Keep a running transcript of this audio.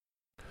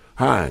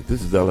Hi,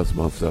 this is Ellis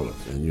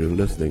Marcellus, and you're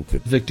listening to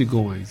Victor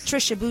Goins,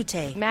 Trisha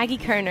Butte, Maggie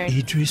Kerner,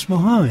 Idris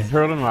Muhammad,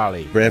 Herlin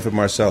Raleigh, Branford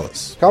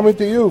Marcellus. Coming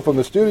to you from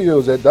the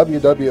studios at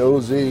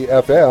WWOZ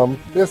FM,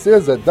 this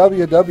is a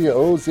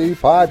WWOZ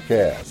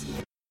podcast.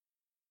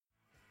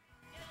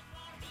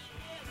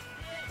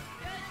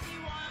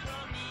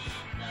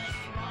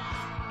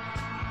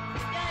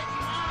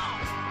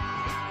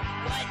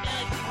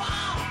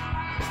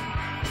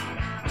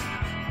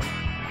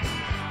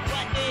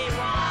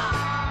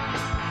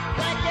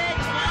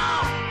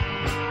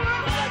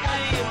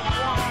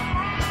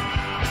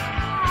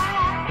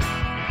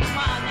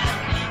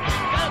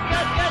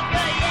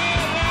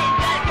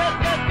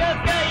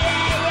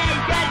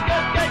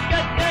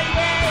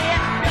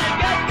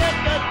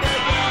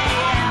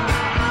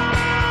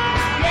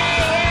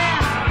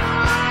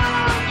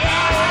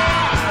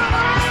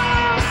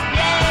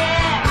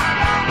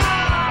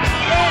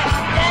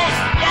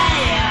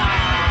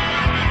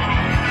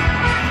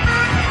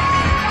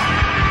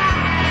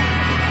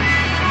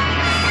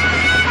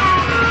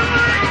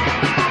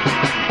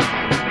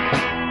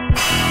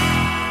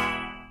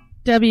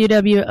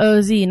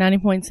 WWOZ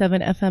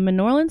 90.7 FM in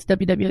New Orleans,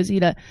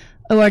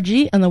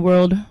 WWOZ.org on the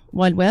World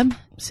Wide Web.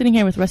 Sitting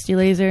here with Rusty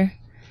Lazer,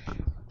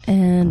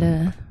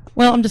 and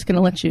well, I'm just going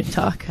to let you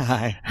talk.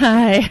 Hi.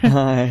 Hi.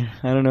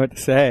 I don't know what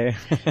to say.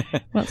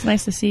 Well, it's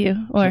nice to see you.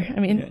 Or, I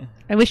mean, yeah.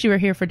 I wish you were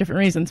here for different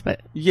reasons,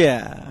 but...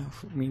 Yeah,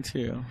 me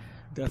too.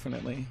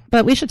 Definitely.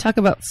 But we should talk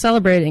about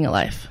celebrating a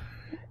life.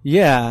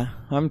 Yeah,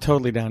 I'm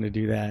totally down to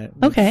do that.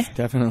 Okay. It's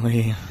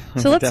definitely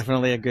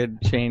a good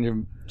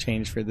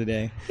change for the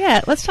day.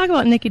 Yeah, let's talk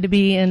about Nicky Da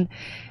B and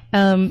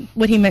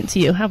what he meant to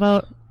you. How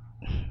about...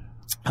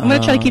 I'm going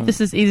to try to keep this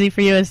as easy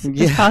for you as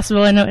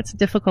possible. I know it's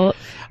difficult,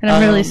 and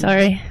I'm really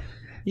sorry.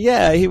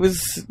 Yeah, he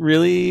was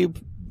really...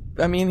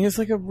 I mean, he was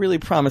like a really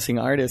promising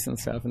artist and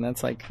stuff, and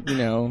that's like, you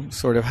know,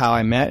 sort of how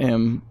I met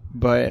him.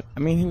 But, I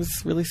mean, he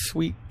was a really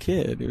sweet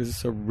kid. He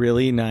was a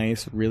really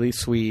nice, really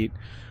sweet,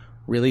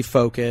 really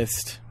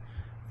focused,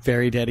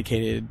 very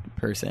dedicated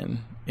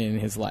person in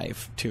his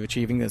life to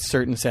achieving a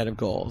certain set of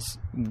goals,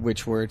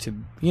 which were to,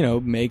 you know,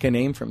 make a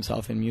name for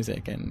himself in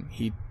music. And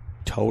he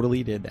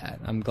totally did that.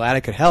 I'm glad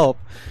I could help,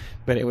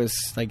 but it was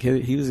like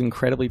he was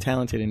incredibly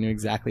talented and knew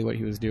exactly what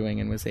he was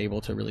doing and was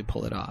able to really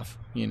pull it off.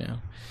 You know,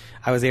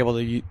 I was able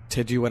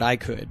to do what I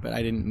could, but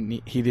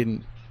he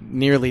didn't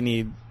nearly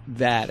need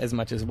that as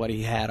much as what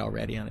he had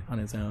already on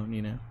his own,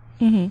 you know.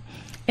 Mm-hmm.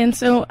 And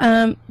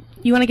so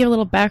you want to give a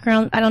little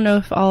background? I don't know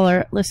if all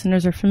our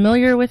listeners are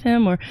familiar with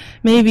him or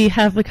maybe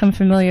have become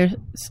familiar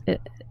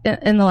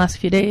in the last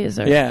few days.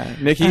 Or, yeah,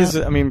 Nicky's,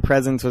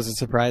 presence was a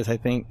surprise, I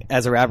think.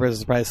 As a rapper, it was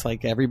a surprise to,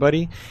 like,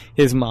 everybody.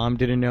 His mom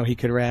didn't know he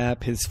could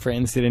rap. His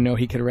friends didn't know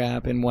he could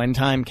rap. And one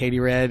time, Katie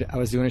Red, I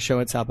was doing a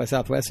show at South by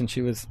Southwest, and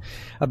she was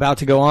about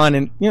to go on.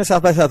 And, you know,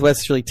 South by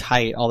Southwest is really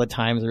tight. All the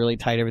times are really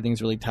tight.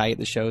 Everything's really tight.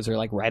 The shows are,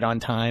 like, right on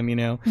time, you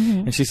know. Mm-hmm.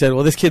 And she said,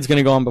 well, this kid's going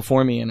to go on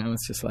before me. And I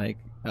was just like,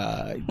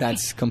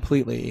 that's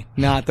completely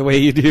not the way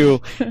you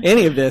do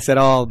any of this at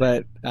all,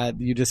 but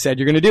you just said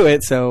you're going to do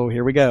it, so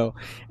here we go.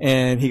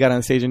 And he got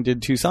on stage and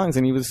did 2 songs,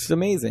 and he was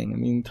amazing. I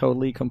mean,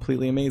 totally,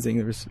 completely amazing.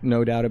 There was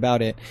no doubt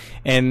about it.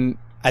 And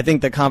I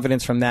think the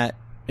confidence from that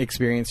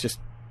experience just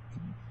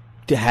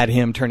had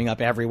him turning up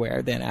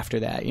everywhere then after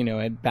that, you know,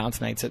 at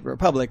bounce nights at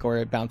Republic or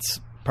at bounce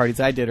parties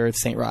I did or at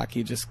St. Rock.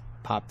 He just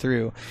popped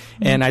through,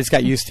 and I just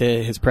got used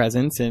to his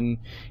presence. And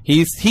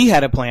he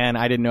had a plan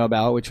I didn't know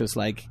about, which was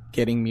like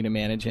getting me to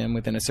manage him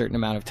within a certain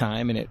amount of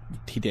time, and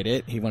he did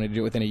it. He wanted to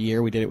do it within a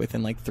year. We did it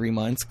within like 3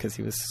 months because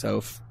he was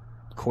so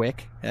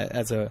quick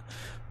as a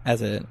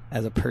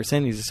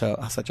person. He's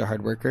such a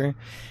hard worker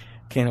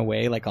in a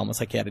way, like almost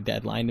like he had a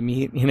deadline to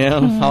meet, you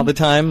know, all the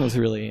time. It was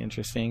really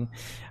interesting.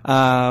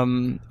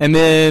 And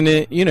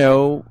then, you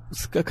know,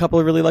 a couple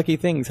of really lucky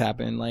things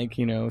happened. Like,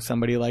 you know,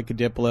 somebody like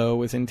Diplo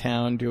was in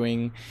town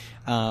doing,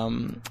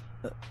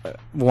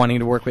 wanting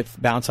to work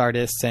with bounce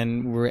artists,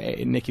 and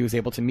Nicky was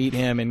able to meet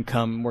him and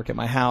come work at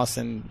my house,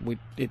 and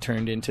it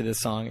turned into this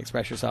song,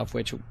 Express Yourself,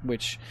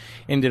 which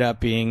ended up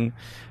being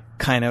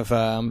kind of,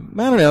 I don't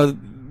know,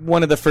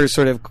 one of the first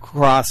sort of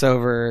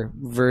crossover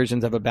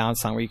versions of a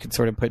bounce song where you could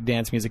sort of put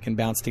dance music and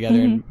bounce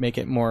together and make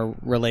it more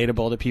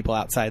relatable to people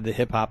outside the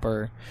hip hop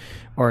or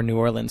New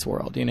Orleans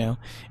world, you know.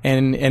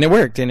 And it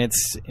worked, and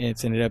it's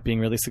ended up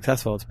being really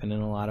successful. It's been in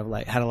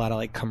had a lot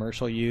of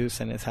commercial use,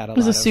 and it's had a lot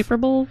of... Was it Super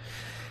Bowl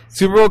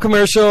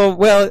commercial.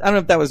 Well, I don't know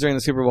if that was during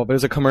the Super Bowl, but it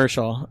was a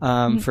commercial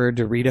for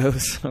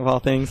Doritos, of all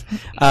things.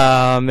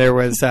 There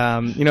was,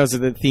 you know, it was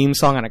the theme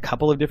song on a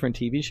couple of different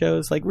TV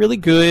shows, like really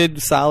good,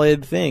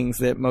 solid things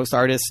that most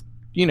artists,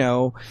 you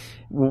know,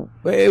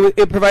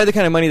 it provided the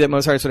kind of money that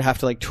most artists would have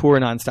to like tour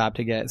nonstop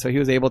to get. So he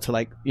was able to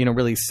like, you know,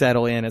 really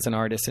settle in as an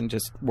artist and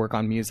just work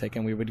on music.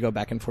 And we would go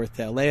back and forth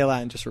to LA a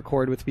lot and just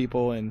record with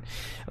people. And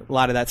a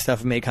lot of that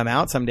stuff may come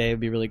out someday. It'd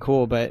be really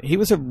cool. But he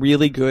was a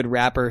really good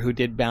rapper who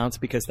did bounce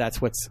because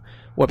that's what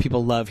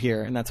people love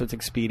here, and that's what's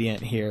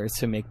expedient here, is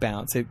to make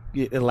bounce. It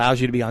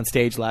allows you to be on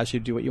stage, allows you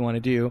to do what you want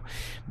to do.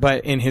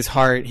 But in his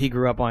heart, he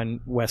grew up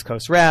on West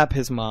Coast rap.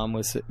 His mom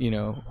was, you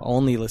know,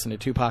 only listened to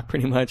Tupac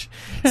pretty much.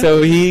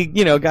 So he,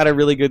 you know, got a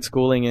really good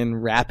schooling in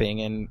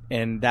rapping,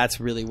 and that's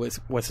really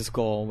was his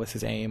goal, was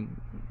his aim,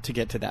 to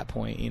get to that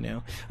point, you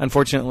know.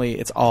 Unfortunately,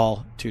 it's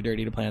all too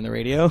dirty to play on the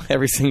radio.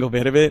 Every single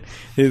bit of it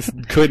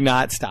could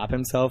not stop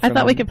himself. I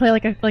thought we could play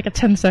like a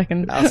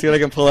 10-second. I'll see what I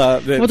can pull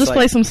up. We'll just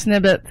play some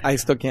snippet. I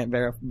still can't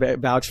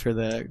vouch for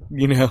that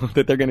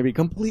they're going to be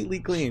completely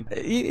clean.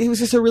 He was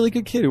just a really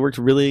good kid who worked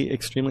really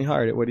extremely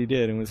hard at what he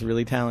did and was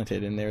really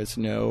talented, and there's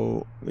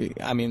no,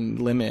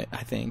 limit,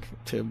 I think,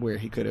 to where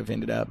he could have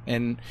ended up.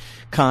 And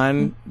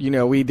Khan, you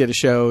know, we did a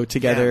show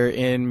together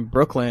in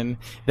Brooklyn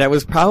that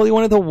was probably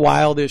one of the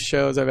wildest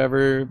shows I've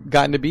ever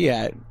gotten to be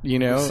at, you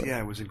know.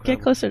 It was incredible.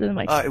 Get closer to the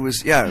mic.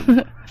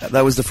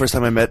 That was the first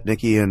time I met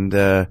Nicky, and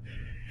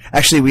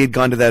actually we had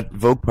gone to that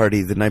Vogue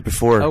party the night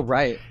before. Oh,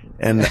 right.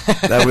 And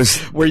that was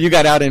where you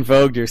got out in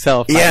Vogue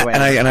yourself. By the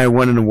way. and I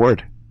won an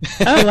award.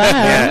 Oh, wow.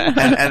 Yeah,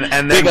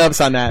 and big ups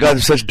on that. Got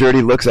such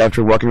dirty looks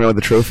after walking around with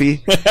the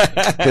trophy,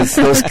 because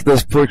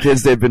those poor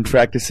kids, they've been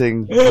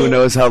practicing who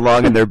knows how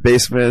long in their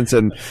basements,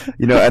 and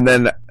you know, and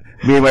then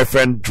me and my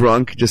friend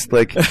drunk, just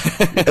like,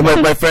 and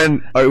my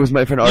friend, it was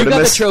my friend Artemis. You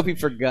got the trophy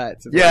for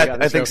guts. Yeah,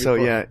 I think so.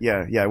 Yeah.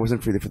 I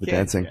wasn't really for the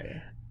dancing.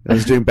 Yeah. I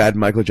was doing bad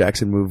Michael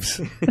Jackson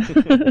moves,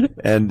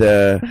 and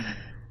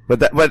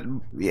but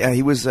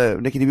he was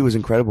Nicky Da B was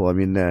incredible. I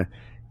mean,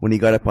 when he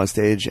got up on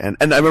stage, and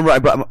I remember I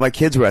brought my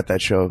kids were at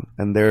that show,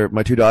 and they're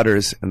my two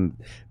daughters, and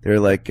they're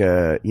like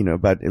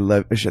about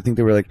 11. I think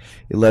they were like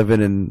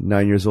 11 and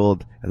 9 years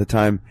old at the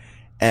time,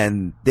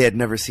 and they had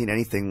never seen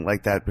anything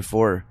like that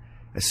before.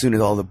 As soon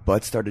as all the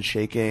butts started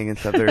shaking and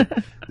stuff,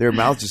 their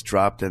mouths just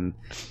dropped, and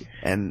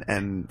did they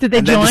and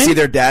join? then to see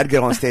their dad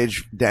get on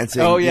stage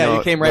dancing. Oh yeah, you know,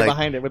 you came right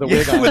behind it with a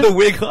wig on. With a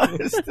wig on.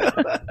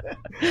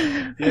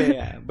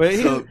 Yeah. But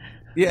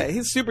he's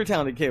a super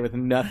talented kid with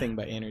nothing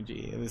but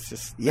energy. It was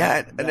just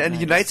and nice.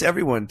 unites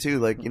everyone too.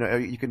 Like, you know,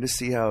 you can just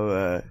see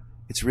how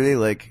it's really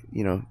like,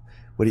 you know,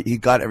 what he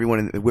got everyone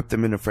and whipped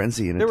them in a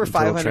frenzy. And there were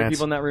 500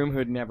 people in that room who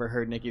had never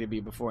heard Nicky Da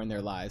B before in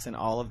their lives, and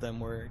all of them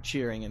were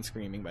cheering and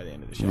screaming by the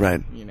end of the show.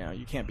 Right. You know,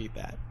 you can't beat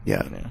that.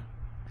 Yeah. You know?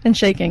 And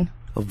shaking.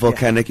 A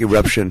volcanic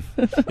eruption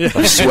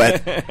of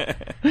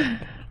sweat.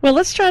 Well,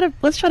 let's try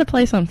to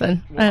play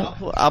something.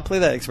 Well, I'll play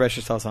that Express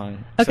Yourself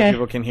song, so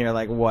people can hear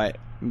like what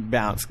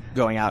bounce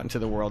going out into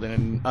the world and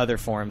in other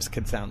forms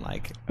could sound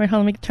like. Wait,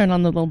 hold on, let me turn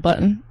on the little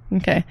button.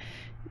 Okay,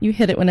 you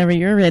hit it whenever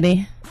you're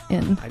ready,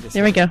 and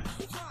there we go.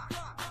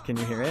 Can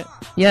you hear it?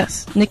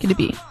 Yes, Nicky Da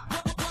B.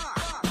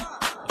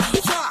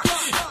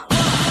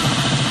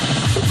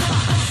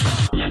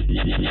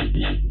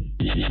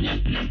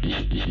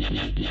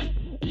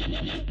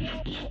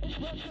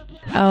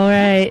 All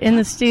right, in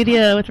the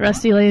studio with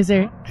Rusty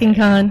Lazer, King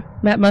Khan,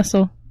 Matt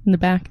Muscle in the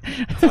back.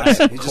 He's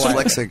just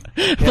flexing.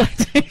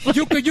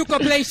 You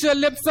could place your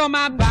lips on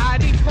my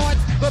body parts,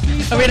 but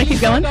please. Are we gonna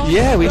keep going?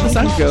 Yeah, we have the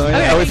song going.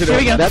 Okay, here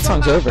we go. That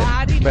song's over.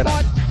 But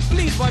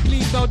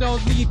please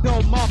don't leave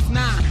no marks.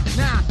 Nah.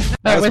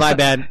 That was my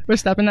bad. We're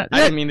stopping that. I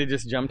didn't mean to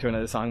just jump to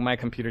another song. My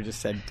computer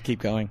just said keep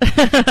going.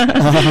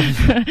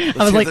 I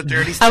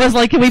was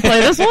like, can we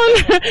play this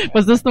one?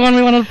 Was this the one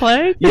we wanted to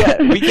play?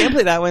 Yeah, we can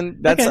play that one.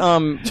 That's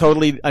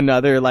totally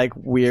another like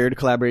weird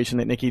collaboration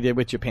that Nicky did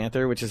with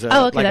Japanther, which is an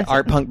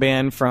art punk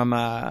band from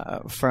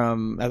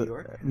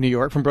New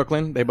York, from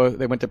Brooklyn. They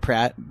went to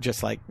Pratt,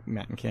 just like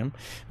Matt and Kim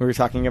we were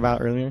talking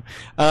about earlier.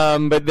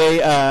 But they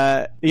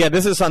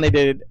this is a song they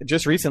did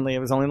just recently. It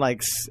was only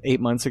like 8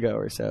 months ago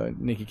or so.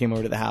 Nicky came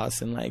over to the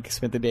house and like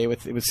spent the day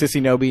with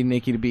Sissy Nobi,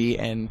 Nicky Da B,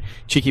 and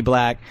Cheeky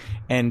Black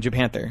and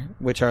Japanther,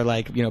 which are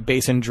like, you know,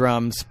 bass and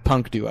drums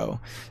punk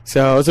duo.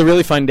 So it was a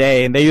really fun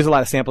day, and they use a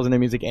lot of samples in their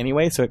music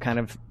anyway, so it kind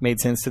of made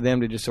sense to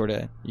them to just sort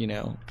of, you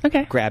know,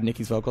 grab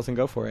Nicky's vocals and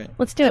go for it.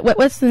 Let's do it.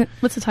 What's the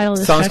title of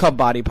this song's track? called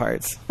Body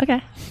Parts.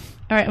 Okay.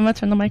 All right, I'm gonna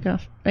turn the mic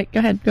off. Right, go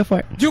ahead, go for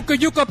it. You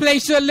could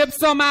place your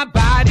lips on my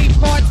body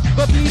parts,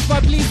 but please,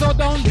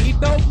 don't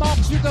leave no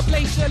marks. You could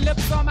place your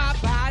lips on my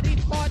body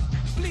parts.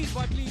 Please,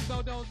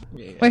 don't.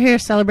 We're here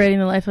celebrating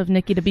the life of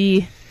Nicky Da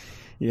B.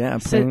 Yeah,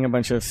 playing a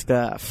bunch of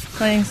stuff.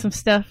 Playing some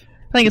stuff.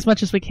 Playing as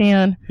much as we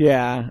can.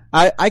 Yeah.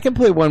 I can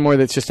play one more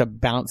that's just a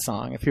bounce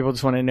song. If people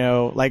just want to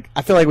know, like,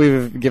 I feel like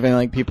we've given,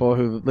 like, people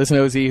who listen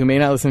to OZ, who may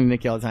not listen to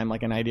Nicky all the time,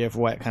 like, an idea of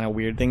what kind of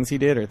weird things he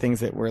did or things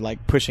that were,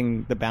 like,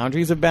 pushing the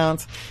boundaries of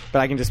bounce. But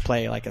I can just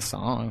play, like, a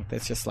song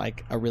that's just,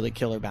 like, a really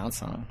killer bounce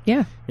song.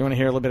 Yeah. You want to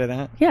hear a little bit of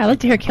that? Yeah, I like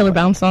to hear a killer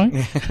bounce song.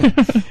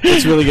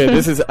 It's really good.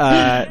 This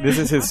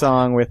is his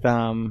song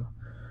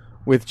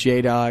with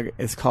J-Dog.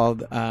 It's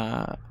called,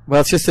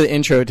 it's just the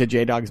intro to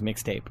J-Dog's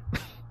mixtape.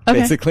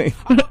 basically.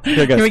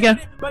 Here it goes. Here we go.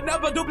 But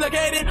never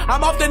duplicated.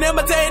 I'm often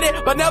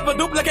imitated, but never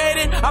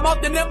duplicated. I'm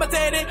often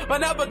imitated, but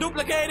never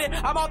duplicated.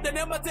 I'm often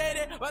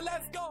imitated, but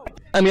let's go.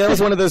 I mean, that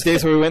was one of those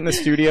days where we went in the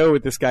studio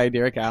with this guy,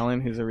 Derek Allen,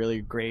 who's a really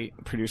great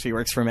producer. He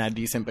works for Mad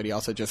Decent, but he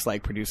also just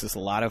like produces a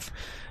lot of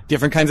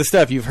different kinds of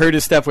stuff. You've heard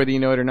his stuff whether you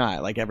know it or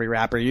not. Like every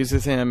rapper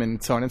uses him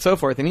and so on and so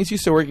forth. And he's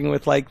used to working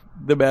with like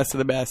the best of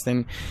the best.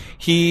 And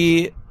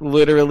he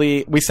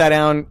literally, we sat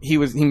down, he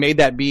made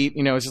that beat,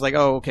 you know, it's just like,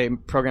 oh, okay,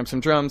 program some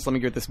drums, let me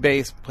get this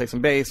bass, play some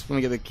bass, let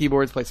me get the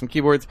keyboards, play some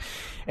keyboards.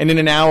 And in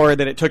an hour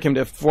that it took him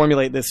to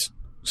formulate this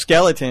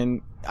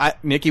skeleton,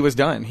 Nicky was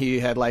done. He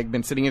had like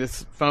been sitting at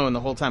his phone the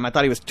whole time. I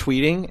thought he was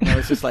tweeting, and I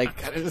was just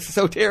like, God, this is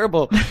so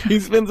terrible. He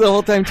spends the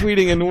whole time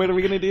tweeting, and what are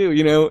we gonna do?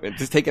 You know,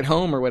 just take it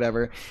home or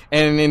whatever.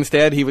 And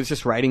instead, he was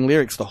just writing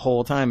lyrics the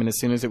whole time. And as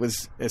soon as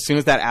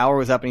that hour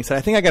was up, and he said,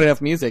 I think I got enough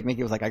music.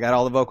 Nicky was like, I got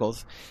all the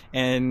vocals,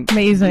 and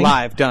amazing,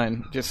 live,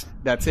 done. Just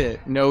that's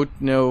it.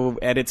 No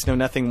edits, no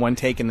nothing. One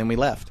take, and then we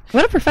left.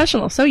 What a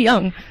professional! So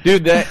young,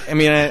 dude.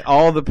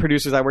 All the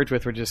producers I worked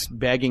with were just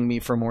begging me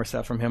for more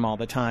stuff from him all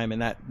the time,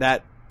 and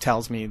that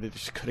tells me that it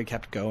just could have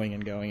kept going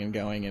and going and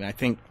going. And I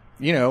think,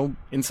 you know,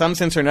 in some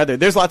sense or another,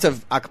 there's lots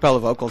of a cappella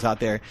vocals out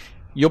there.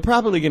 You're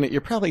probably gonna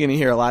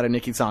hear a lot of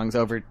Nicky songs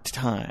over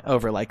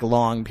like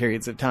long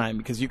periods of time,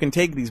 because you can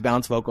take these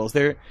bounce vocals.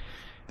 They're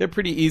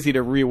pretty easy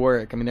to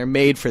rework. I mean, they're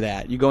made for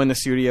that. You go in the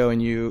studio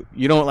and you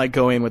don't like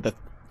go in with a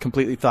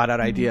completely thought out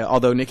idea.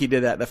 Although Nicky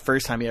did that the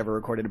first time he ever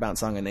recorded a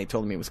bounce song, and they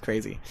told me it was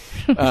crazy.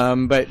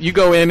 But you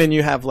go in and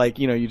you have like,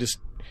 you know, you just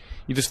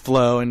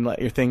flow and let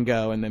your thing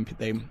go, and then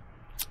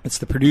it's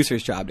the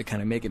producer's job to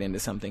kind of make it into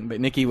something. But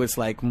Nicky was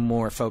like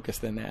more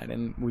focused than that,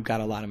 and we've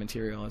got a lot of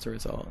material as a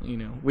result. You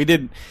know, we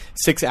did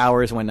 6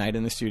 hours one night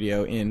in the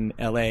studio in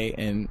LA,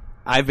 and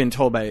I've been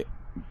told by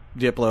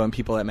Diplo and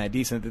people at Mad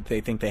Decent that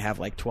they think they have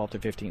like 12 to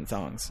 15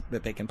 songs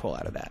that they can pull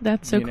out of that.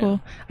 That's so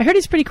cool. I heard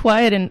he's pretty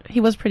quiet, and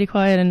he was pretty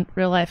quiet in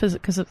real life. Is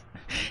it because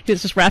he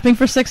was just rapping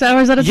for 6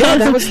 hours at a time? Yeah,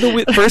 that was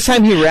the first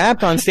time he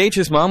rapped on stage.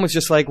 His mom was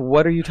just like,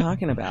 "What are you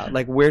talking about?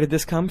 Like, where did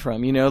this come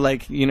from?" You know,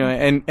 like, you know,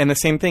 and the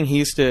same thing. He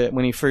used to,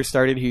 when he first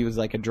started, he was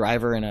like a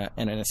driver and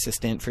an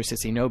assistant for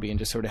Sissy Nobi, and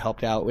just sort of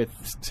helped out with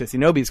Sissy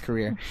Nobi's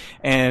career.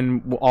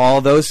 And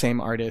all those same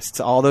artists,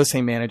 all those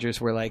same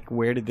managers were like,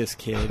 "Where did this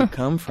kid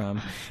come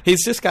from?"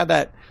 He's just got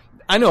that.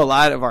 I know a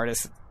lot of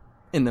artists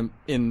in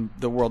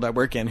the world I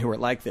work in who are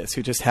like this,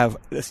 who just have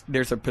this,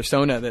 there's a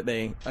persona that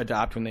they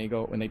adopt when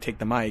they take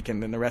the mic,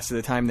 and then the rest of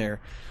the time they're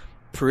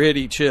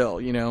pretty chill.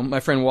 You know, my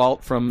friend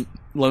Walt from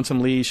Lonesome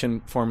Leash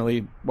and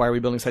formerly Why Are We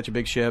Building Such a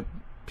Big Ship,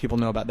 people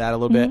know about that a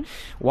little bit.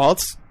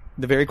 Walt's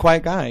the very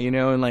quiet guy, you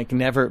know, and like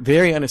never,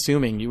 very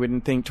unassuming. You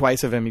wouldn't think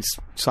twice of him. He's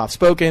soft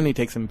spoken. He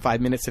takes him 5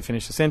 minutes to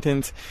finish a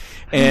sentence,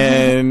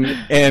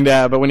 and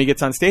but when he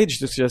gets on stage,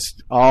 it's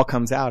just all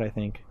comes out, I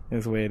think.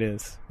 Is the way it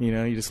is. You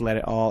know, you just let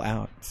it all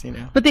out, you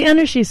know. But the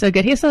energy is so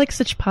good. He has like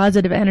such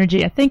positive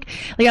energy. I think,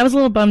 like, I was a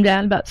little bummed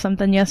out about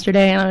something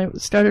yesterday, and I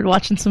started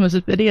watching some of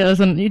his videos,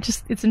 and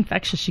it's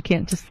infectious. You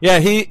can't just. Yeah,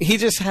 he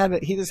just had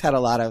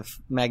a lot of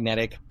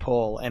magnetic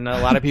pull, and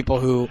a lot of people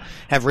who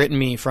have written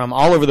me from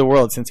all over the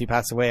world since he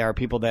passed away are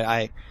people that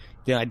I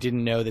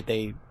didn't know that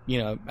they, you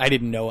know, I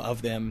didn't know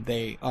of them.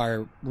 They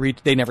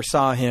never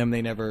saw him.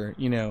 They never,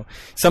 you know,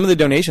 some of the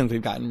donations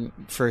we've gotten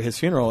for his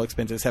funeral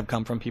expenses have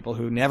come from people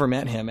who never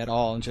met him at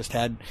all and just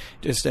had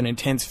just an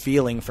intense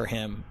feeling for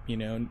him, you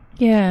know.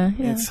 Yeah.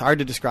 It's hard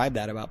to describe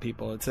that about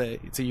people. It's a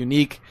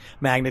unique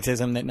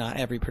magnetism that not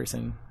every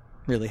person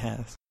really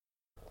has.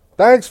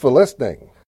 Thanks for listening.